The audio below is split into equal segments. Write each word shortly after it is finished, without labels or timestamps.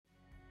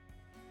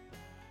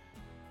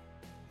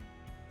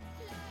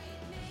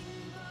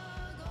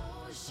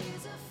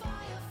She's a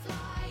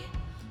firefly,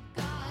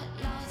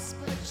 got lost,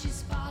 but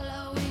she's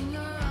following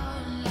her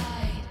own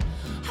light.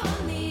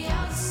 On the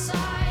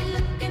outside,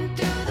 looking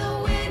through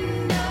the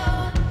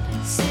window,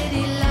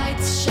 city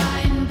lights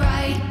shine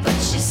bright, but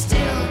she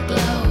still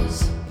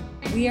glows.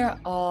 We are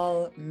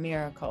all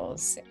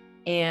miracles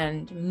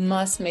and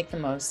must make the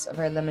most of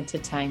our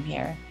limited time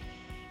here.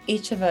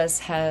 Each of us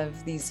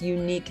have these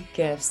unique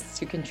gifts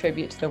to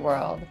contribute to the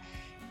world,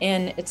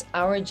 and it's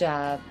our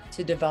job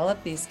to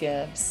develop these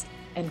gifts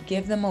and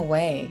give them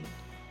away.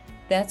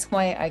 That's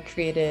why I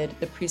created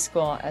the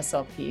Preschool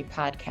SLP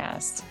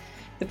podcast.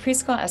 The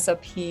Preschool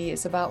SLP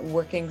is about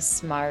working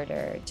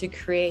smarter to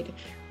create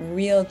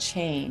real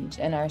change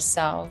in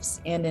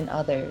ourselves and in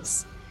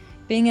others.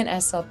 Being an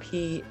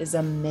SLP is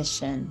a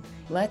mission.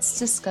 Let's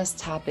discuss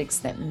topics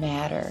that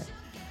matter.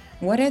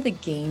 What are the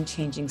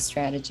game-changing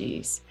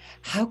strategies?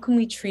 How can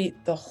we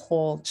treat the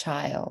whole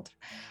child?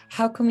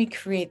 How can we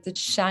create the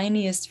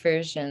shiniest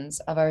versions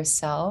of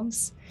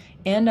ourselves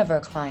and of our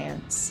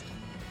clients?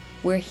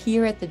 We're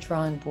here at the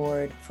drawing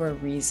board for a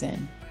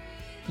reason.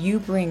 You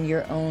bring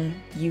your own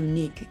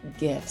unique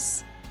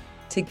gifts.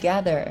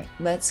 Together,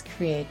 let's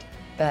create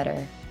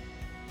better.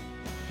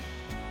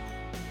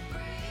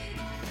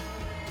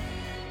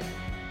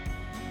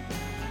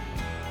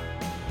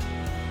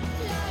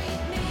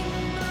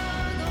 Lightning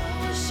bug,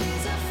 oh,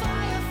 she's a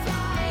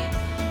firefly,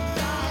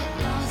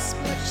 got lost,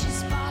 but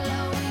she's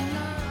following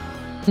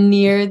her own.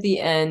 Near the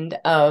end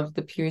of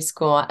the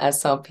Preschool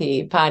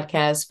SLP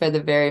podcast for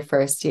the very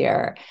first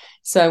year.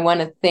 So I want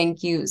to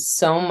thank you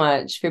so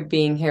much for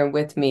being here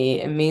with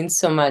me. It means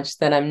so much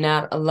that I'm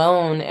not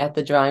alone at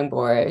the drawing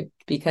board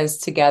because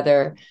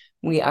together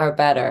we are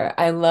better.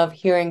 I love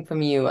hearing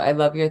from you. I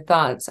love your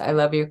thoughts. I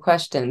love your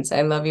questions.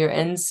 I love your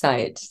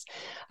insights.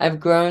 I've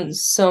grown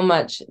so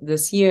much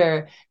this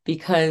year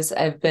because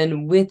I've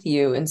been with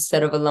you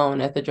instead of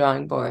alone at the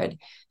drawing board.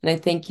 And I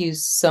thank you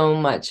so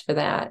much for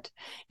that.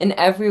 And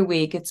every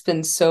week it's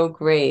been so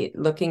great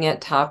looking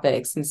at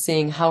topics and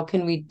seeing how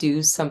can we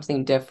do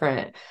something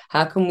different?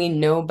 How can we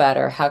know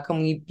better? How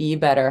can we be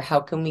better? How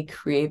can we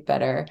create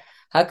better?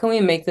 How can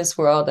we make this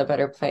world a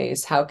better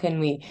place? How can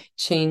we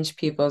change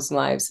people's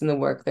lives in the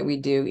work that we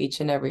do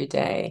each and every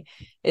day?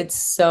 It's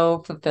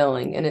so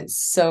fulfilling and it's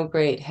so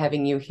great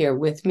having you here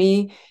with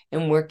me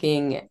and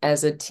working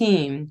as a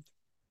team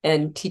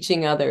and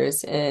teaching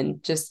others,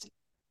 and just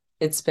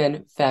it's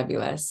been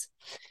fabulous.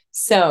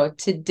 So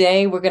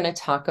today we're going to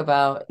talk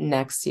about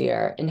next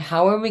year and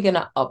how are we going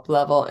to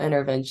up-level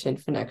intervention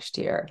for next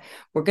year.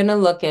 We're going to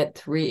look at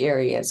 3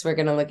 areas. We're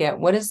going to look at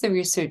what does the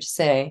research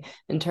say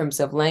in terms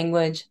of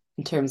language,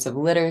 in terms of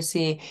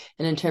literacy,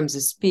 and in terms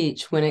of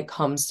speech when it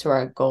comes to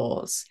our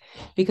goals.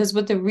 Because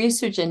what the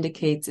research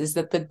indicates is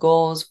that the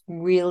goals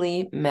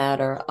really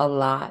matter a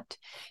lot.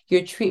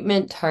 Your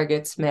treatment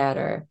targets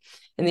matter.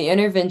 In the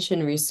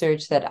intervention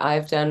research that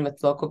I've done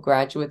with local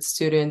graduate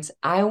students,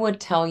 I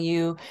would tell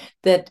you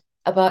that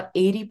about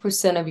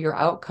 80% of your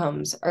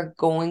outcomes are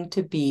going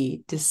to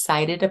be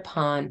decided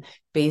upon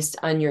based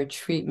on your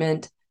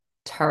treatment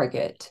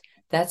target.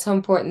 That's how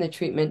important the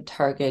treatment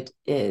target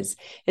is.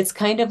 It's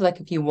kind of like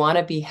if you want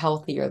to be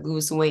healthy or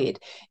lose weight,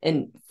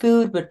 and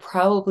food would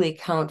probably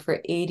account for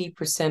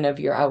 80% of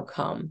your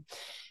outcome.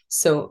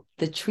 So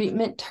the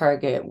treatment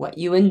target, what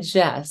you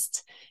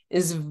ingest,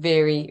 is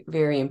very,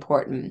 very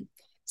important.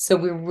 So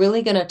we're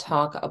really going to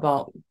talk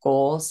about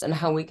goals and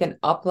how we can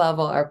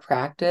up-level our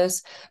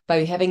practice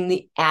by having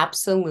the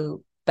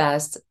absolute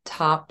best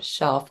top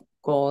shelf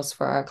goals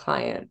for our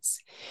clients.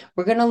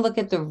 We're going to look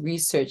at the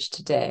research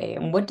today.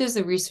 And what does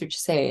the research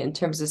say in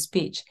terms of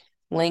speech,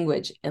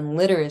 language, and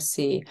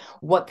literacy?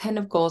 What kind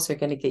of goals are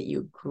going to get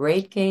you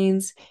great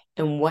gains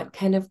and what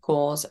kind of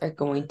goals are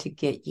going to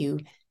get you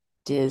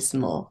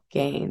dismal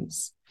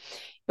gains?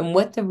 And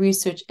what the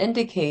research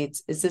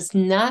indicates is it's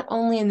not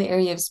only in the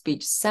area of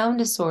speech sound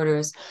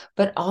disorders,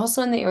 but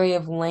also in the area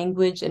of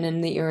language and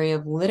in the area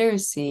of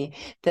literacy,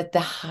 that the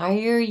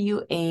higher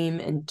you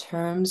aim in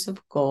terms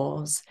of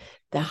goals,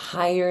 the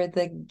higher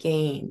the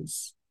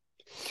gains.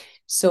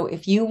 So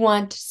if you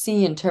want to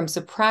see in terms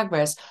of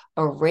progress,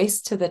 a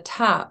race to the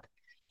top,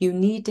 you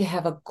need to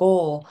have a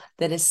goal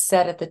that is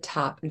set at the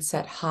top and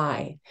set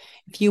high.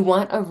 If you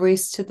want a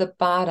race to the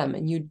bottom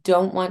and you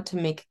don't want to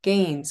make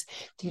gains,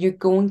 then you're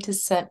going to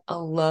set a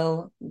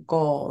low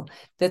goal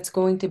that's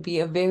going to be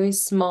a very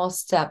small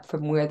step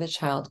from where the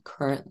child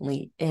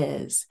currently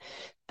is.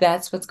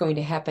 That's what's going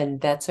to happen.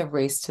 That's a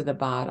race to the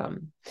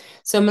bottom.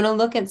 So I'm going to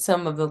look at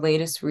some of the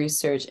latest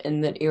research in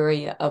the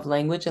area of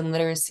language and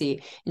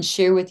literacy and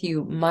share with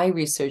you my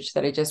research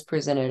that I just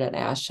presented at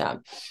ASHA.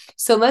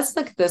 So let's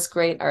look at this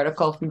great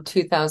article from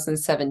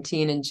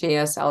 2017 in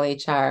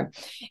JSLHR.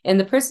 And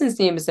the person's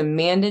name is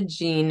Amanda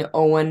Jean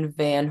Owen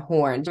Van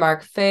Horn.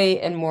 Mark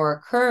Fay and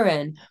Maura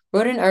Curran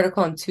wrote an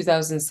article in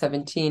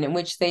 2017 in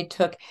which they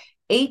took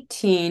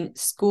 18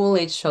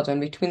 school-age children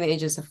between the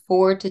ages of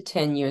 4 to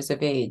 10 years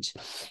of age,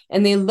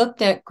 and they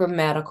looked at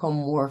grammatical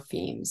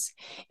morphemes.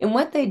 And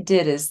what they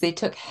did is they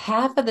took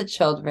half of the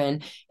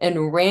children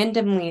and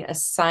randomly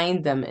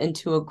assigned them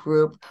into a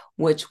group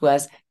which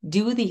was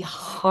do the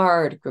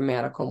hard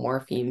grammatical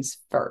morphemes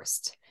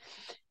first.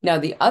 Now,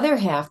 the other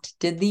half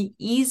did the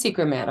easy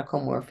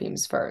grammatical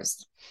morphemes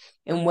first.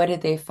 And what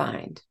did they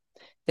find?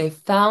 They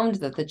found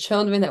that the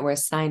children that were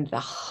assigned the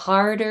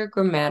harder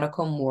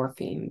grammatical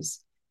morphemes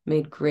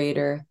made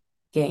greater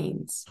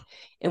gains.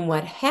 And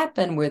what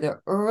happened were the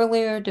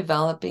earlier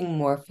developing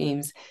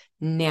morphemes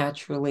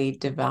naturally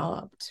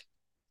developed.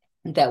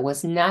 That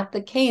was not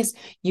the case.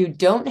 You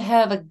don't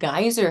have a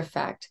geyser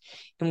effect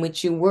in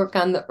which you work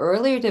on the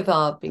earlier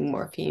developing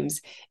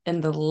morphemes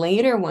and the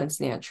later ones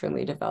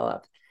naturally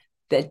develop.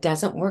 That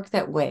doesn't work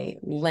that way.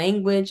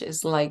 Language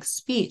is like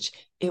speech.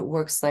 It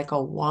works like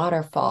a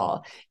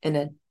waterfall in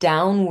a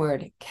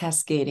downward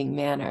cascading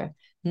manner,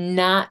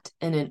 not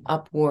in an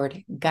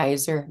upward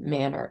geyser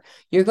manner.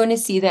 You're going to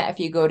see that if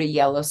you go to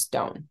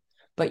Yellowstone,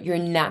 but you're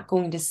not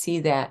going to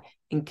see that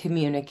in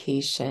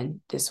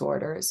communication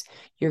disorders.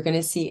 You're going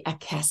to see a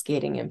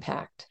cascading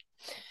impact.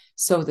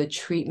 So the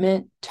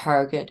treatment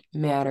target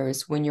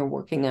matters when you're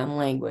working on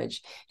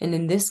language. And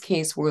in this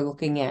case, we're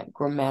looking at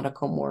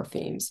grammatical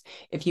morphemes.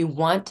 If you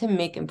want to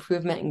make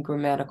improvement in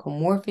grammatical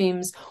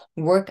morphemes,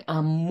 work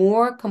on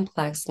more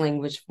complex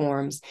language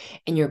forms,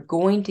 and you're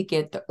going to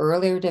get the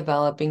earlier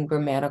developing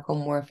grammatical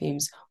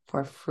morphemes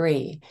for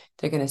free.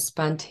 They're going to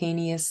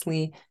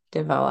spontaneously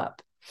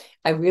develop.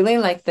 I really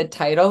like the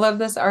title of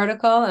this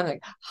article. I'm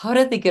like, how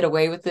did they get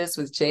away with this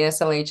with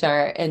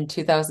JSLHR in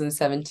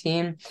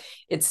 2017?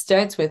 It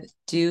starts with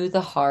do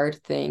the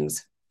hard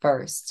things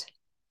first.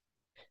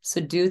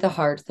 So do the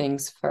hard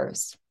things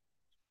first.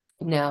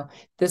 Now,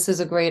 this is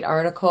a great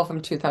article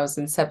from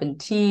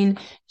 2017.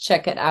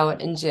 Check it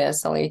out in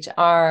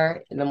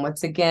JSLHR. And then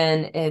once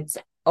again, it's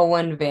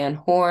Owen Van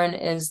Horn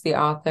is the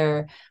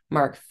author,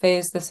 Mark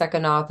Faze, the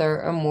second author,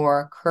 and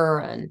Maura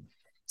Curran.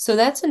 So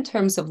that's in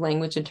terms of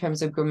language, in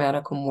terms of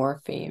grammatical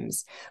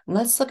morphemes.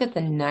 Let's look at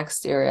the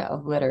next area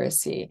of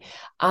literacy.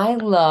 I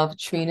love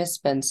Trina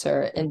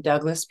Spencer and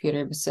Douglas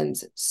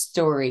Peterson's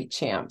Story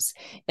Champs,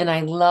 and I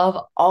love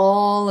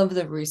all of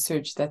the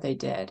research that they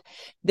did.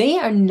 They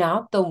are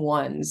not the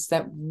ones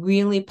that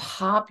really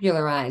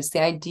popularized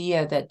the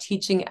idea that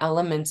teaching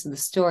elements of the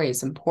story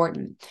is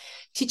important.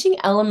 Teaching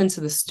elements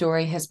of the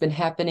story has been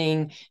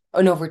happening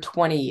in over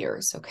 20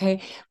 years,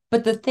 okay?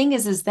 But the thing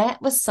is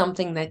that was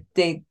something that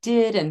they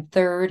did in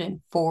third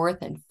and fourth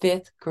and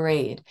fifth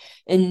grade.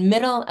 In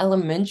middle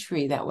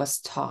elementary, that was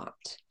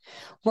taught.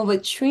 Well,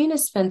 what Trina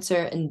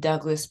Spencer and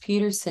Douglas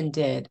Peterson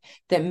did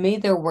that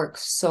made their work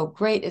so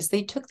great is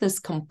they took this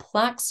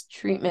complex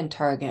treatment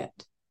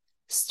target,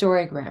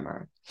 story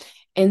grammar,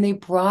 and they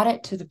brought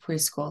it to the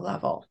preschool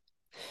level.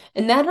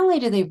 And not only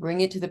did they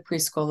bring it to the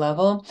preschool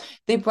level,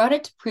 they brought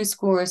it to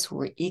preschoolers who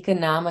were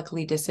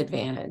economically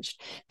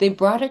disadvantaged. They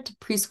brought it to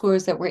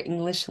preschoolers that were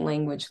English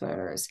language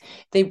learners.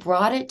 They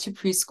brought it to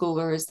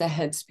preschoolers that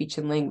had speech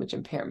and language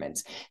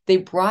impairments. They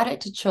brought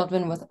it to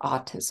children with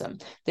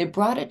autism. They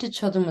brought it to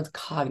children with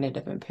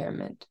cognitive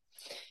impairment.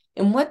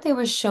 And what they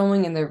were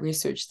showing in their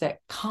research that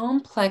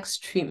complex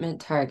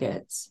treatment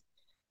targets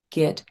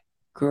get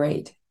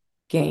great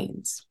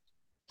gains.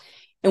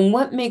 And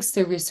what makes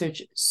the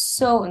research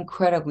so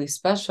incredibly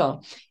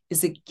special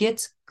is it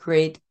gets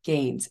great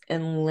gains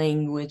in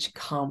language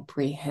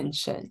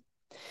comprehension.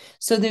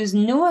 So there's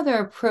no other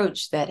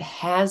approach that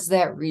has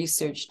that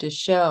research to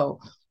show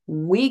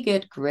we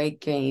get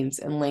great gains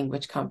in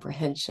language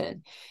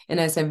comprehension. And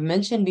as I've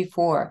mentioned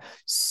before,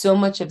 so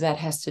much of that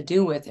has to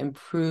do with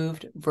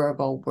improved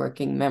verbal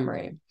working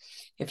memory.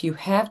 If you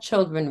have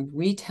children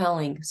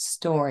retelling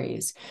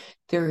stories,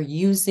 they're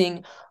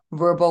using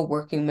verbal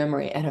working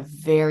memory at a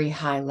very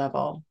high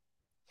level.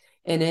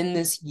 And in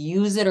this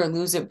use it or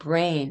lose it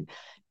brain,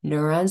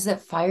 neurons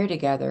that fire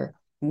together,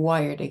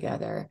 wire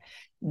together.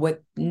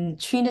 What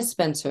Trina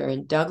Spencer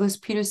and Douglas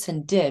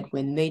Peterson did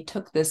when they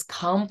took this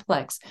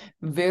complex,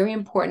 very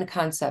important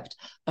concept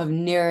of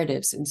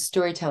narratives and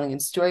storytelling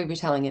and story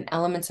retelling and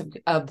elements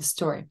of the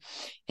story,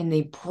 and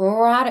they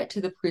brought it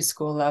to the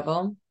preschool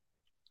level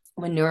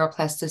when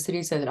neuroplasticity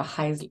is at a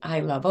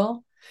high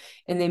level,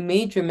 and they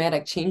made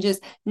dramatic changes,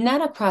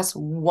 not across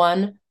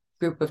one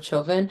group of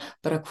children,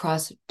 but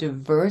across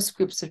diverse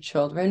groups of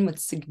children with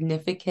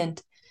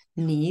significant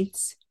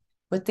needs.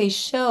 What they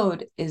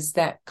showed is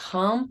that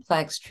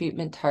complex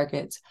treatment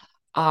targets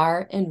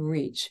are in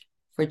reach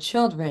for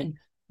children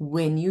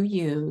when you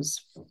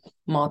use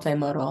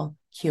multimodal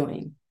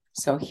cueing.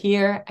 So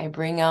here I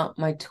bring out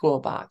my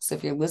toolbox.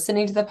 If you're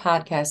listening to the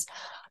podcast,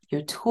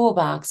 your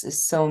toolbox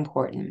is so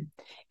important.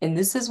 And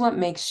this is what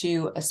makes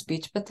you a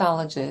speech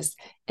pathologist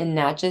and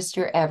not just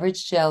your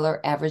average Jill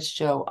or average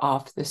Joe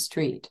off the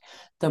street.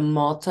 The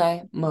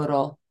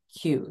multimodal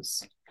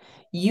cues.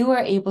 You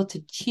are able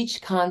to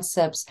teach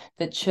concepts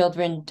that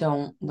children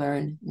don't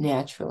learn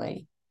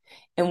naturally.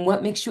 And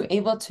what makes you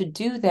able to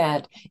do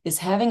that is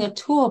having a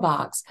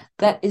toolbox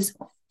that is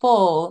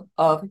full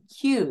of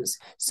cues.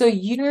 So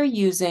you're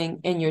using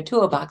in your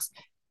toolbox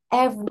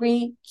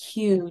every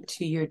cue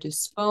to your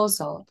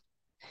disposal.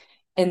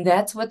 And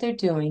that's what they're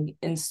doing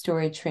in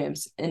story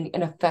tramps and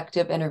in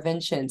effective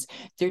interventions.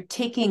 They're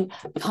taking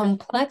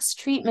complex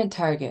treatment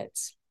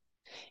targets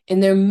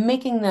and they're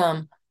making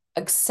them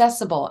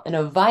accessible and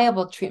a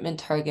viable treatment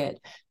target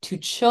to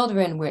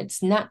children where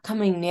it's not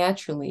coming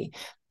naturally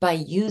by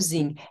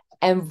using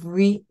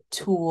every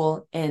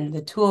tool in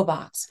the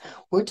toolbox.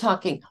 We're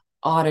talking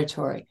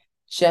auditory,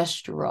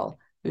 gestural,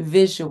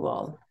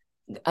 visual,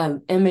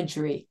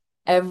 imagery,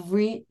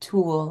 every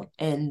tool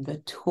in the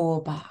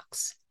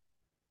toolbox.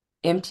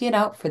 Empty it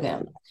out for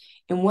them.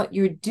 And what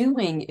you're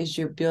doing is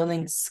you're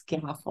building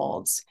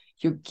scaffolds.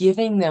 You're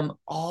giving them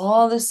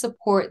all the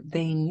support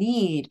they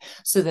need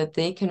so that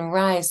they can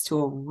rise to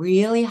a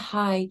really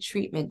high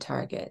treatment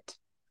target.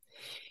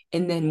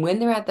 And then when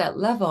they're at that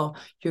level,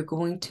 you're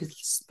going to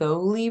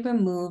slowly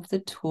remove the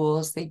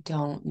tools they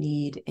don't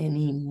need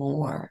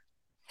anymore.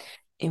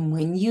 And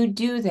when you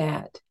do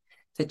that,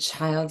 the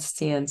child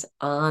stands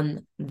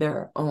on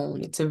their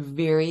own. It's a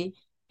very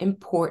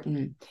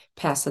important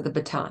pass of the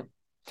baton,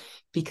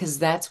 because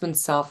that's when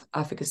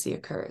self-efficacy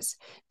occurs.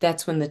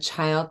 That's when the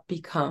child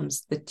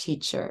becomes the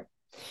teacher.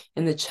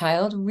 And the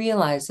child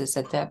realizes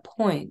at that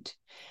point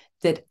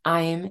that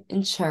I'm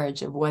in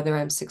charge of whether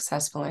I'm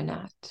successful or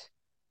not.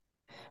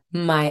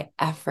 My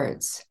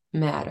efforts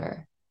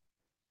matter.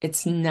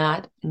 It's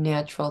not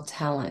natural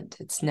talent.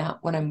 It's not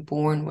what I'm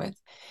born with.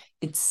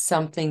 It's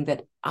something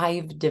that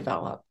I've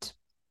developed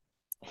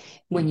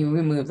when you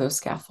remove those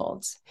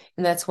scaffolds.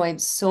 And that's why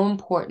it's so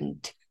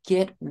important to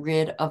get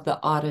rid of the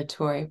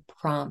auditory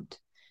prompt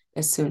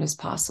as soon as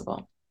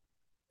possible.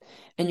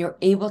 And you're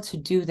able to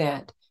do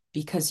that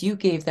because you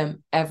gave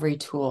them every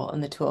tool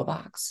in the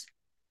toolbox.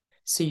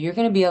 So you're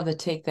going to be able to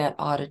take that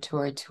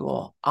auditory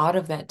tool out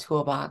of that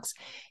toolbox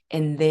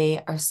and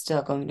they are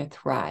still going to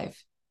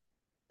thrive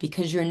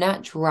because you're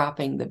not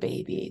dropping the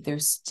baby.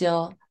 There's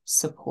still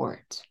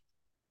support.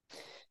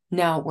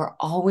 Now, we're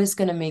always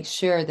going to make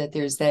sure that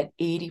there's that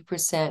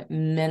 80%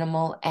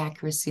 minimal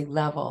accuracy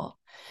level.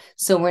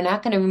 So we're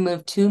not going to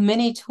remove too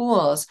many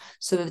tools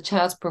so that the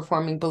child's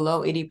performing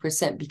below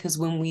 80%, because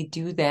when we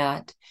do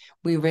that,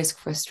 we risk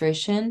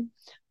frustration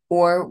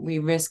or we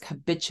risk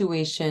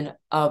habituation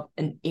of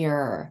an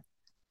error.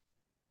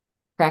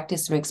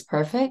 Practice makes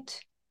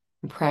perfect,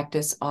 and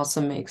practice also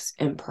makes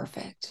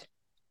imperfect.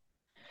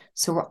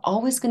 So we're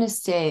always going to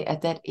stay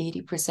at that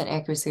 80%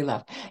 accuracy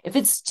level. If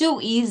it's too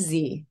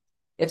easy,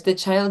 if the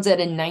child's at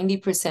a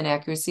 90%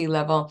 accuracy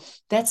level,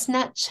 that's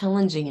not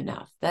challenging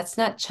enough. That's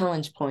not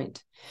challenge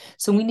point.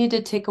 So we need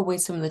to take away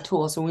some of the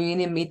tools. So we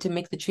need to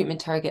make the treatment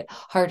target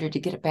harder to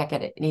get it back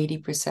at an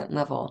 80%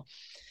 level,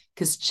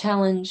 because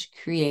challenge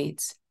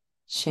creates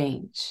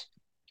change.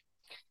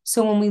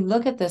 So when we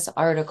look at this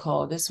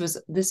article, this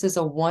is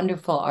a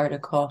wonderful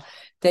article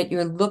that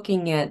you're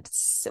looking at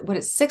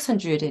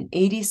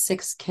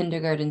 686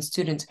 kindergarten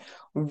students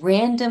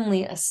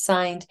randomly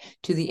assigned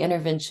to the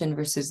intervention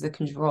versus the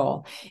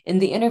control.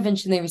 And the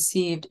intervention they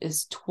received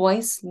is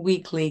twice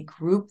weekly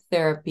group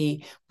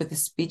therapy with a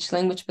speech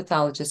language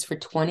pathologist for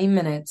 20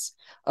 minutes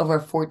over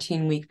a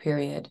 14-week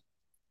period.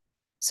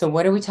 So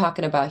what are we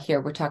talking about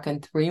here? We're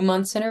talking 3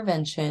 months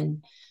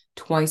intervention,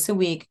 twice a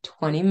week,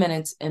 20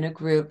 minutes in a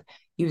group,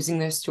 using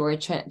their Story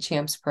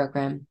Champs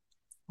program.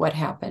 What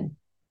happened?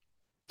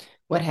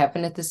 What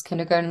happened at this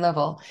kindergarten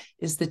level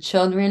is the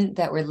children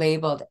that were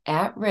labeled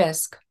at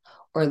risk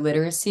or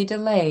literacy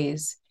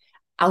delays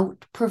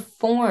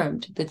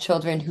outperformed the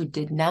children who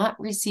did not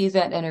receive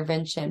that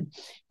intervention,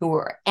 who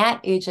were at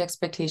age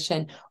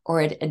expectation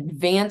or at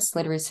advanced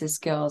literacy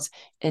skills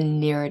and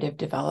narrative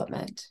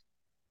development.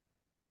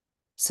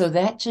 So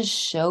that just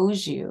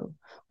shows you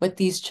what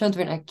these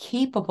children are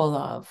capable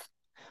of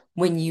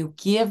when you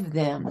give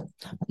them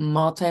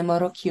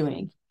multimodal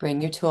cueing,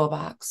 bring your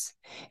toolbox,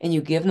 and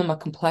you give them a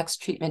complex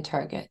treatment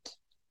target,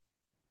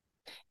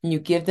 and you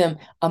give them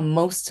a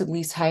most to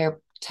least higher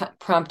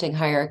prompting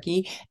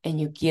hierarchy, and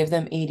you give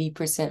them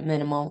 80%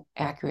 minimal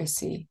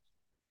accuracy.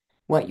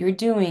 What you're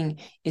doing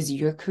is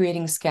you're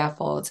creating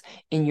scaffolds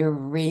and you're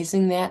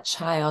raising that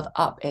child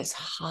up as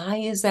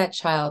high as that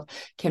child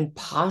can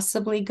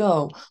possibly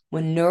go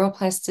when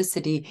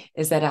neuroplasticity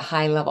is at a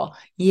high level.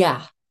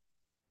 Yeah.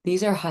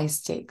 These are high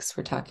stakes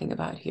we're talking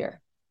about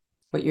here.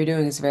 What you're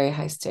doing is very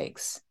high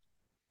stakes.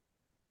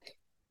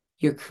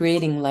 You're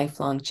creating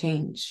lifelong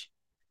change.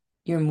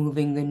 You're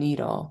moving the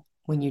needle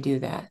when you do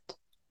that.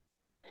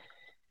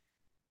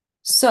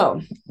 So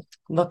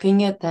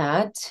looking at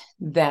that,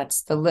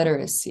 that's the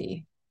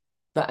literacy.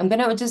 But I'm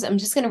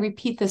just going to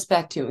repeat this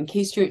back to you in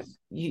case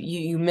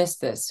you missed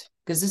this,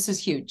 because this is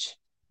huge.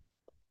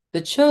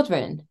 The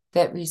children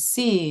that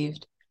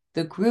received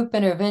the group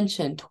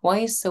intervention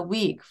twice a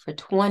week for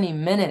 20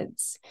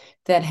 minutes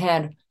that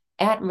had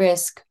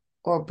at-risk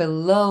or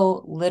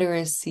below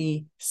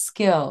literacy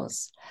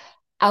skills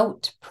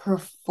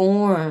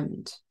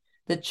outperformed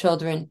the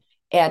children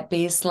at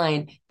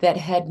baseline that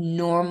had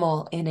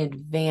normal and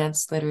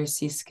advanced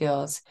literacy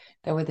skills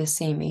that were the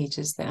same age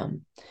as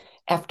them.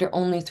 after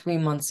only 3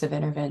 months of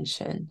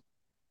intervention.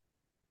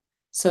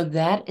 So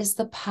that is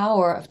the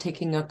power of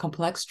taking a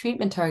complex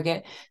treatment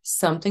target,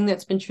 something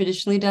that's been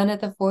traditionally done at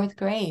the 4th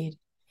grade,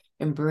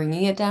 and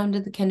bringing it down to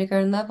the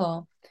kindergarten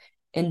level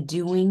and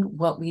doing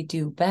what we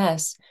do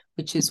best,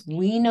 which is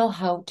we know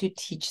how to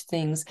teach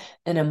things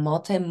in a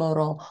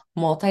multimodal,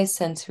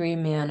 multisensory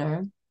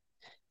manner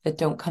that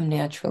don't come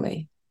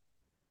naturally.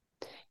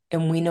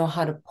 And we know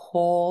how to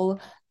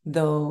pull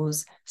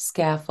those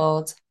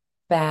scaffolds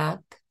back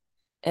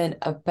in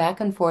a back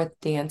and forth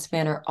dance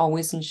manner,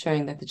 always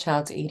ensuring that the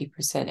child's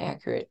 80%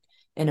 accurate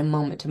in a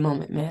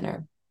moment-to-moment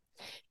manner.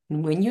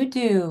 And when you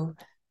do,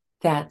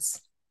 that's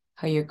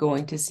how you're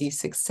going to see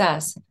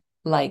success,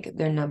 like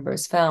their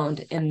numbers found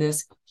in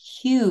this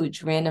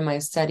huge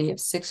randomized study of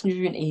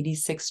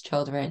 686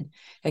 children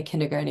at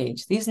kindergarten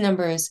age. These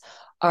numbers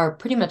are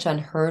pretty much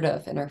unheard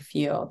of in our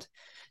field.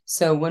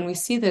 So when we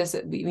see this,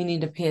 we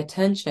need to pay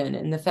attention.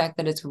 And the fact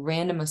that it's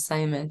random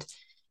assignment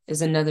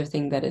is another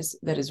thing that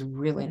is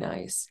really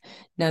nice.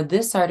 Now,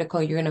 this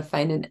article you're going to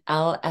find in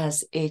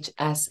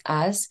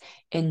LSHSS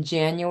in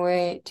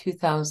January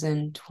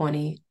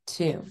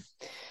 2022.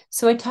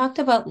 So I talked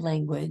about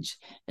language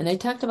and I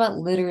talked about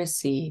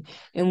literacy,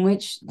 in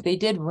which they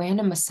did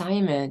random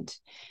assignment,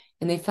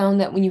 and they found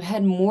that when you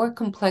had more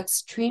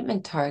complex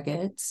treatment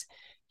targets,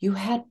 you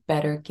had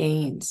better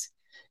gains,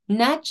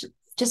 not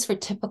just for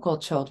typical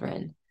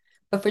children,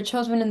 but for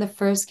children in the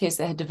first case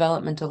that had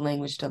developmental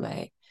language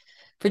delay,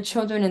 for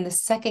children in the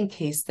second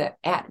case that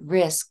at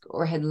risk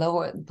or had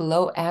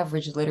below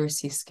average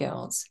literacy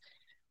skills,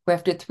 where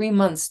after 3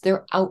 months,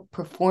 they're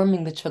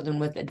outperforming the children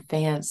with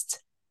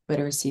advanced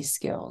literacy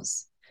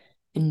skills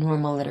and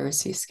normal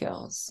literacy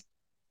skills.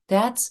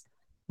 That's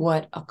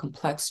what a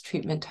complex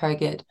treatment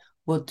target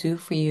will do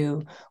for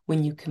you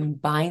when you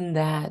combine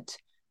that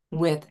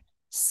with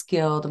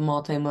skilled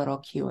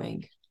multimodal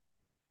cueing.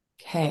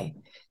 Okay,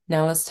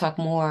 now let's talk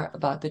more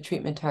about the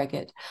treatment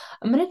target.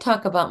 I'm going to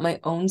talk about my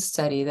own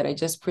study that I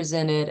just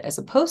presented as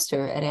a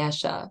poster at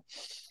ASHA.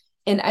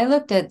 And I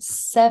looked at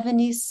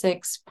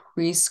 76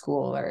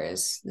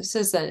 preschoolers. This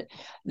is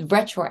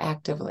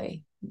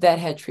retroactively that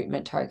had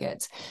treatment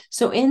targets.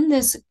 So in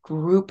this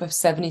group of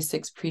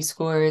 76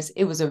 preschoolers,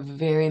 it was a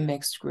very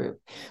mixed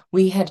group.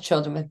 We had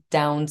children with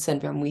Down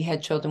syndrome. We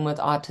had children with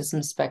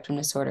autism spectrum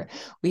disorder.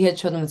 We had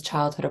children with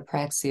childhood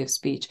apraxia of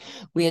speech.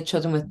 We had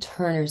children with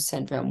Turner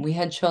syndrome. We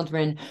had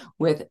children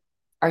with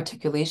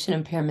articulation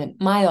impairment,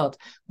 mild.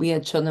 We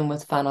had children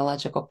with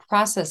phonological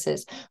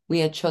processes. We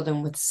had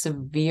children with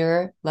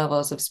severe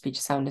levels of speech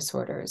sound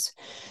disorders.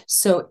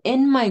 So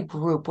in my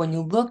group, when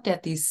you looked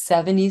at these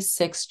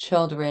 76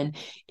 children,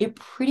 it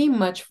pretty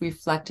much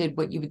reflected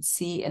what you would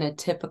see in a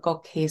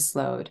typical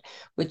caseload,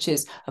 which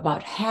is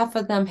about half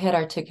of them had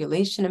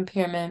articulation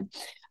impairment,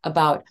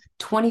 about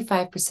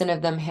 25%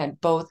 of them had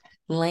both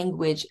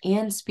language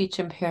and speech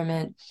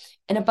impairment,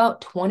 and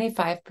about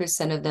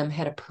 25% of them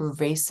had a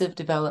pervasive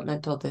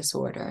developmental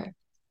disorder.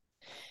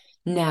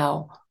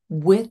 Now,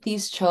 with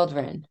these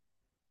children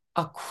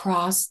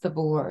across the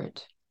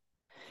board,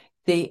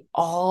 they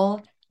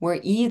all were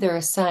either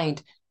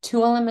assigned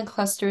 2-element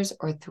clusters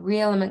or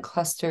 3-element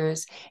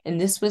clusters, and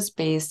this was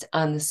based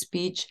on the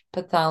speech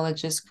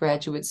pathologist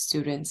graduate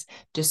students'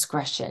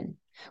 discretion.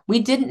 We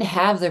didn't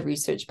have the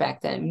research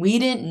back then. We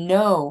didn't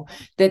know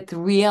that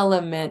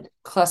 3-element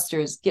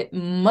clusters get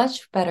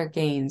much better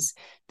gains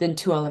than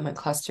 2-element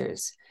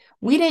clusters.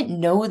 We didn't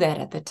know that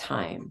at the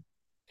time.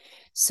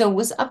 So it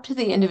was up to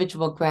the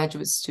individual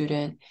graduate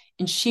student,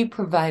 and she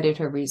provided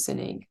her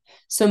reasoning.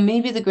 So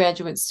maybe the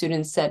graduate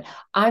student said,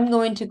 I'm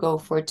going to go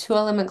for a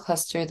 2-element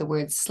cluster, the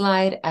word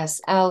slide,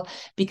 SL,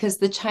 because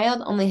the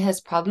child only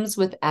has problems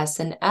with S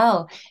and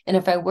L. And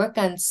if I work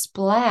on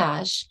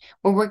splash,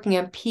 we're working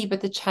on P,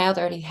 but the child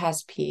already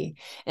has P.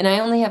 And I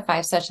only have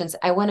 5 sessions.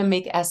 I want to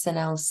make S and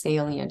L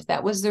salient.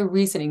 That was their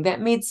reasoning. That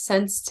made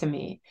sense to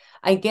me.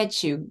 I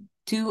get you.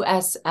 Do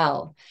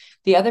SL.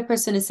 The other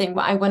person is saying,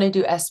 well, I want to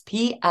do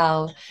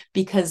SPL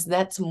because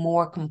that's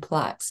more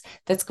complex.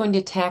 That's going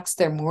to tax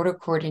their motor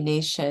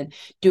coordination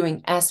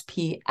doing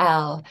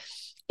SPL.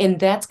 And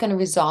that's going to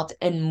result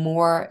in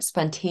more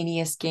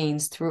spontaneous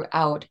gains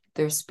throughout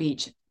their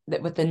speech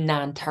with the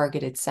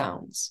non-targeted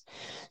sounds.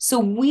 So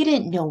we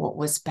didn't know what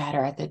was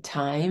better at the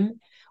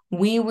time.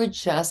 We were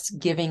just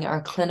giving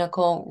our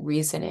clinical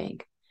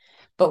reasoning.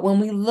 But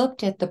when we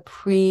looked at the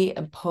pre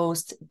and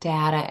post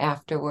data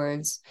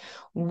afterwards,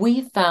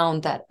 we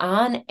found that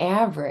on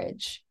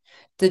average,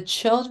 the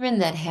children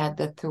that had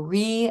the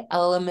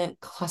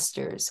 3-element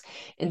clusters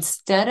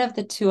instead of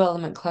the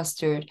 2-element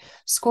clustered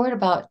scored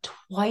about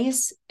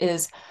twice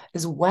as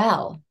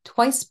well,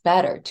 twice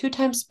better, 2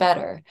 times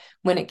better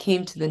when it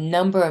came to the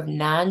number of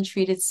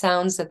non-treated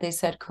sounds that they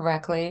said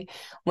correctly,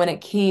 when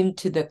it came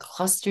to the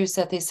clusters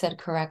that they said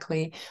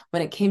correctly,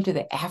 when it came to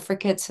the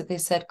affricates that they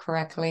said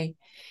correctly.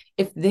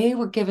 If they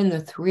were given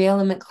the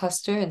 3-element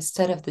cluster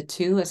instead of the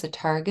 2 as a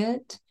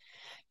target,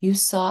 you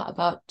saw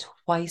about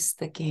twice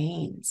the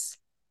gains.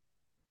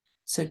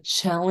 So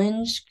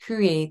challenge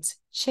creates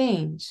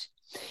change.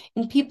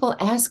 And people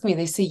ask me,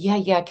 they say,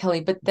 yeah,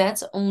 Kelly, but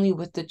that's only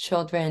with the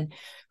children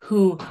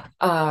who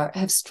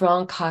have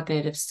strong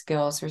cognitive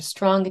skills or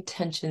strong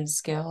attention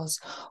skills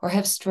or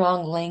have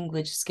strong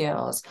language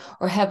skills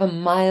or have a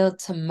mild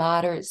to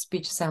moderate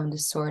speech sound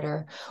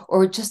disorder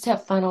or just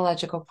have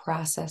phonological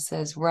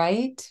processes,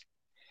 right?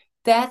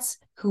 That's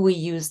who we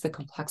use the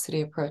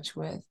complexity approach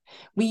with.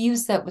 We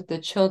use that with the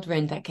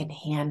children that can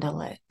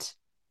handle it.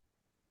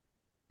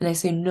 And I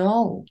say,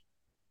 no,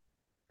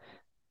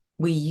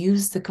 we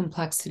use the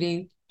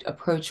complexity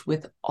approach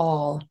with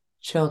all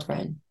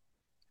children.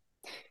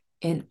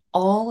 And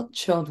all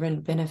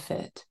children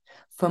benefit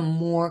from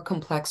more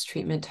complex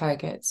treatment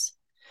targets.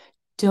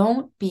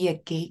 Don't be a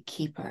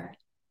gatekeeper.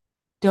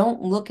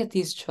 Don't look at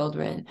these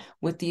children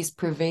with these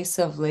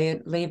pervasive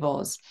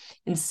labels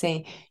and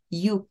say,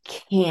 you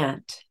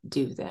can't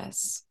do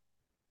this.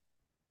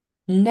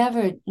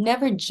 Never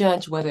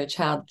judge whether a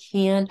child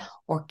can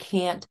or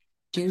can't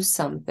do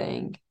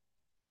something.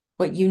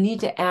 What you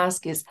need to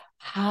ask is,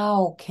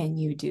 how can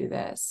you do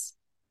this?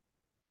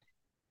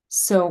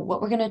 So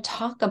what we're going to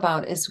talk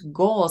about is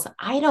goals.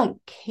 I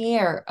don't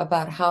care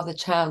about how the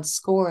child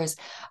scores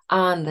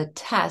on the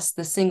test,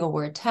 the single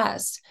word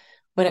test,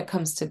 when it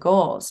comes to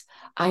goals.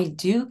 I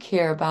do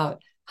care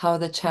about how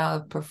the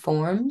child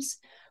performs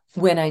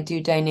when I do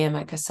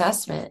dynamic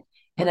assessment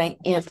and I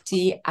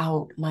empty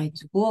out my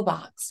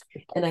toolbox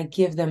and I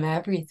give them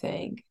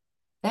everything.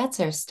 That's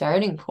our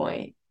starting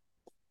point.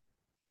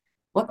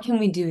 What can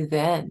we do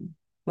then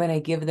when I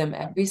give them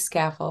every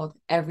scaffold,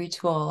 every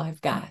tool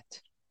I've got?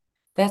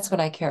 That's what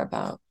I care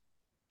about.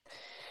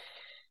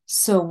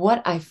 So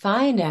what I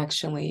find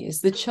actually is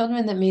the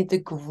children that made the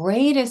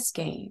greatest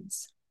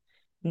gains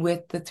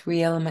with the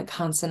 3-element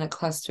consonant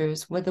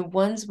clusters were the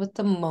ones with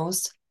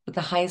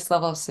the highest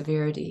level of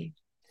severity.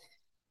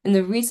 And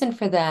the reason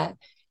for that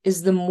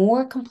is the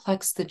more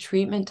complex the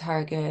treatment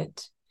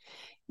target,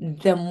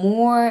 the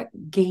more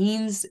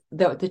gains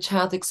that the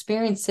child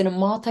experienced in a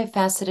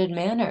multifaceted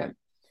manner.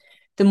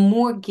 The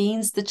more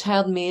gains the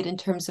child made in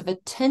terms of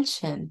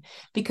attention,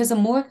 because a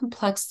more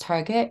complex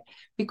target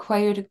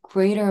required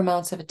greater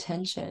amounts of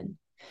attention.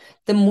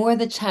 The more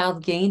the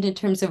child gained in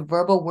terms of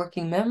verbal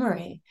working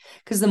memory,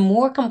 because the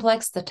more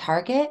complex the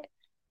target,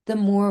 the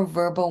more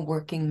verbal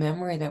working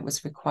memory that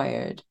was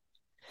required.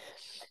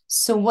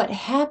 So what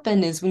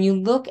happened is when you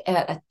look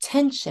at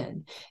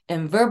attention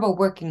and verbal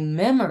working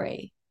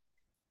memory,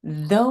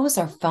 those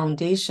are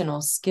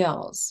foundational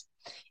skills.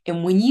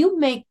 And when you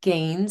make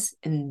gains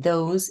in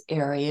those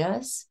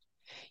areas,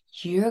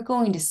 you're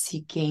going to see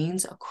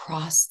gains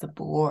across the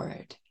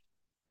board.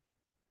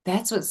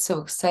 That's what's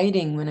so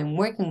exciting when I'm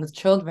working with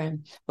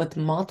children with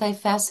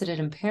multifaceted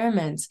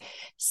impairments,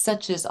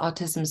 such as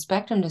autism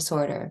spectrum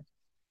disorder.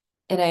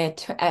 And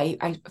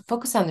I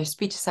focus on their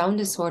speech sound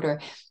disorder,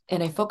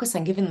 and I focus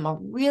on giving them a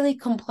really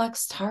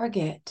complex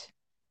target.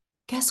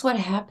 Guess what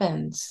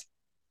happens?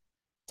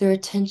 Their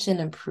attention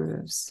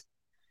improves.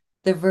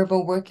 Their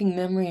verbal working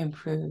memory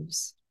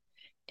improves.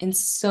 And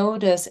so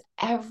does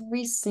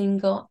every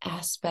single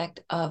aspect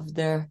of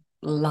their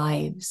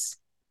lives.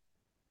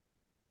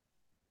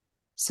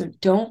 So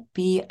don't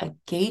be a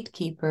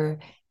gatekeeper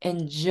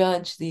and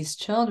judge these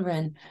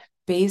children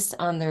based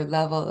on their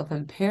level of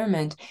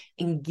impairment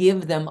and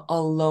give them a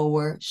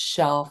lower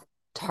shelf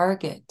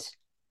target.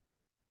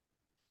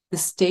 The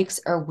stakes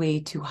are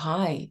way too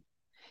high.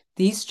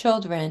 These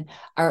children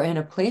are in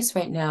a place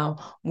right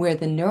now where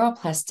the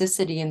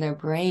neuroplasticity in their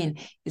brain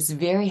is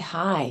very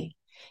high,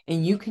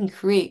 and you can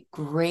create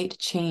great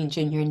change,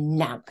 and you're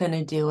not going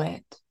to do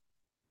it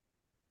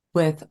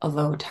with a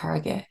low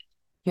target.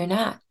 You're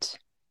not.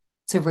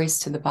 It's a race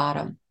to the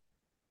bottom.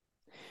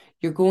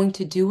 You're going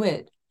to do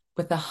it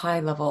with a high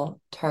level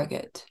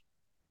target.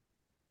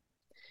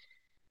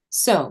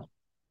 So,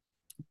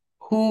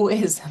 who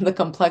is the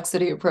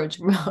complexity approach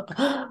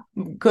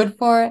good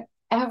for?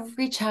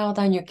 Every child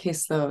on your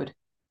caseload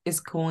is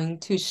going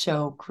to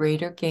show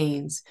greater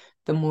gains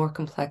the more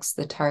complex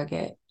the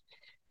target.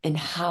 And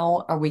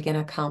how are we going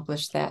to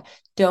accomplish that?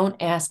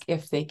 Don't ask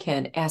if they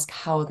can, ask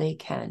how they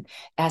can.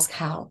 Ask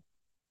how.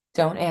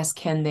 Don't ask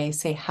can they,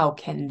 say how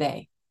can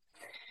they.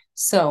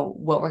 So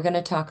what we're going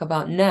to talk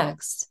about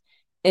next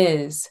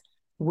is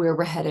where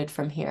we're headed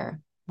from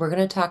here. We're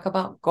going to talk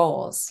about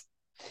goals.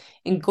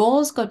 And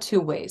goals go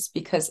two ways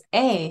because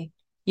A,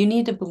 you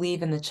need to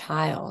believe in the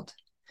child,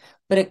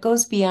 but it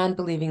goes beyond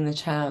believing the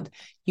child.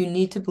 You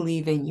need to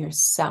believe in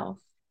yourself.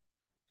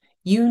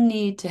 You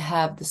need to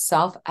have the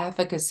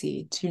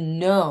self-efficacy to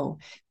know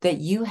that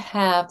you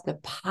have the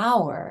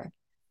power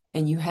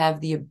and you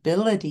have the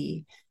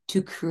ability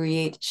to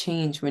create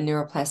change when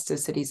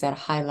neuroplasticity is at a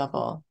high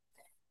level.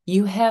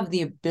 You have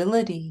the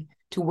ability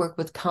to work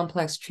with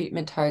complex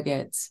treatment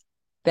targets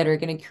that are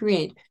going to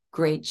create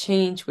great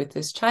change with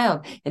this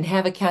child and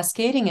have a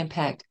cascading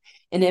impact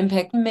and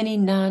impact many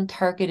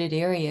non-targeted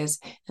areas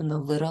in the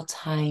little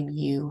time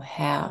you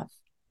have.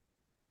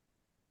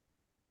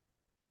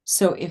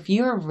 So if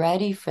you're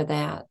ready for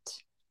that,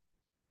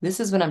 this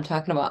is what I'm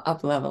talking about,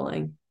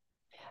 up-leveling.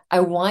 I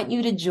want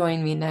you to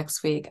join me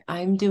next week.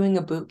 I'm doing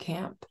a boot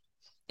camp.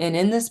 And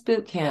in this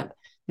boot camp,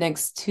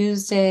 next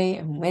Tuesday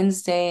and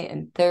Wednesday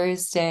and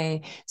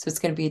Thursday, so it's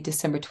going to be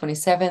December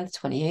 27th,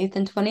 28th,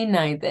 and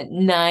 29th at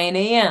 9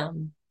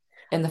 a.m.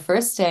 And the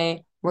first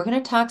day, we're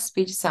going to talk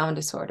speech sound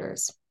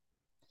disorders.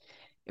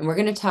 And we're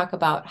going to talk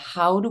about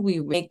how do we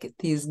make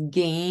these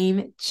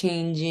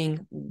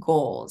game-changing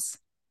goals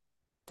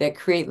that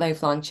create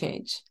lifelong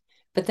change.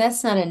 But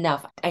that's not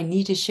enough. I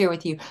need to share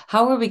with you,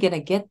 how are we going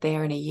to get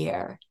there in a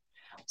year?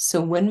 So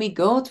when we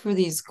go through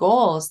these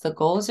goals, the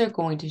goals are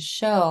going to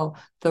show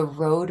the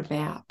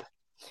roadmap.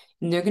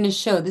 And they're going to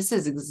show this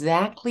is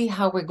exactly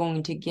how we're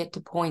going to get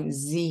to point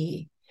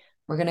Z.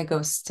 We're going to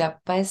go step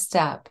by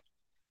step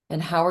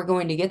and how we're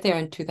going to get there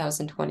in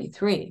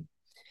 2023.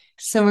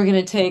 So we're going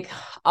to take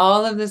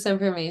all of this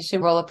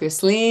information, roll up your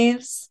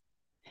sleeves,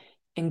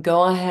 and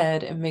go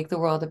ahead and make the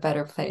world a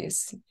better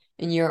place.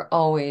 And you're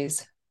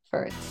always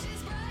first.